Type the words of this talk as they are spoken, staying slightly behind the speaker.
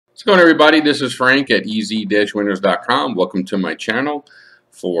What's going on, everybody? This is Frank at ez-winners.com. Welcome to my channel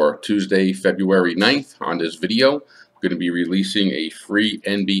for Tuesday, February 9th. On this video, I'm going to be releasing a free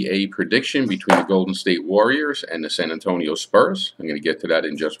NBA prediction between the Golden State Warriors and the San Antonio Spurs. I'm going to get to that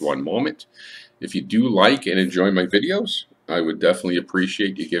in just one moment. If you do like and enjoy my videos, I would definitely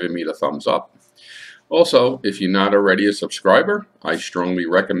appreciate you giving me the thumbs up. Also, if you're not already a subscriber, I strongly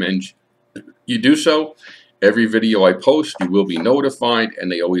recommend you do so. Every video I post, you will be notified,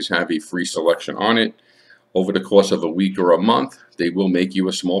 and they always have a free selection on it. Over the course of a week or a month, they will make you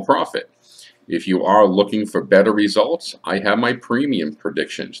a small profit. If you are looking for better results, I have my premium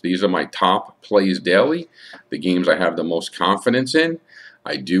predictions. These are my top plays daily, the games I have the most confidence in.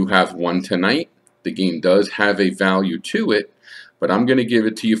 I do have one tonight. The game does have a value to it, but I'm going to give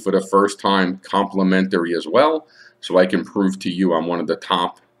it to you for the first time complimentary as well, so I can prove to you I'm one of the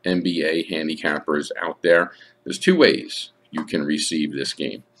top NBA handicappers out there. There's two ways you can receive this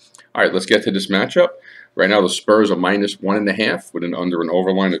game. All right, let's get to this matchup. Right now, the Spurs are -1.5 with an under and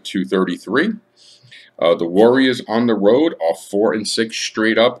over line of 233. The Warriors on the road are 4-6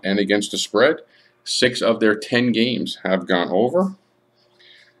 straight up and against the spread. 6 of their 10 games have gone over.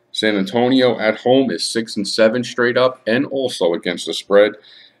 San Antonio at home is 6-7 straight up and also against the spread.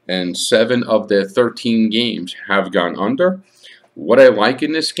 And 7 of their 13 games have gone under. What I like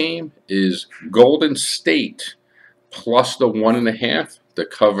in this game is Golden State plus the 1.5 to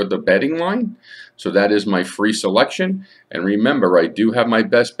cover the betting line. So that is my free selection. And remember, I do have my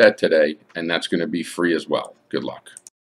best bet today, and that's going to be free as well. Good luck.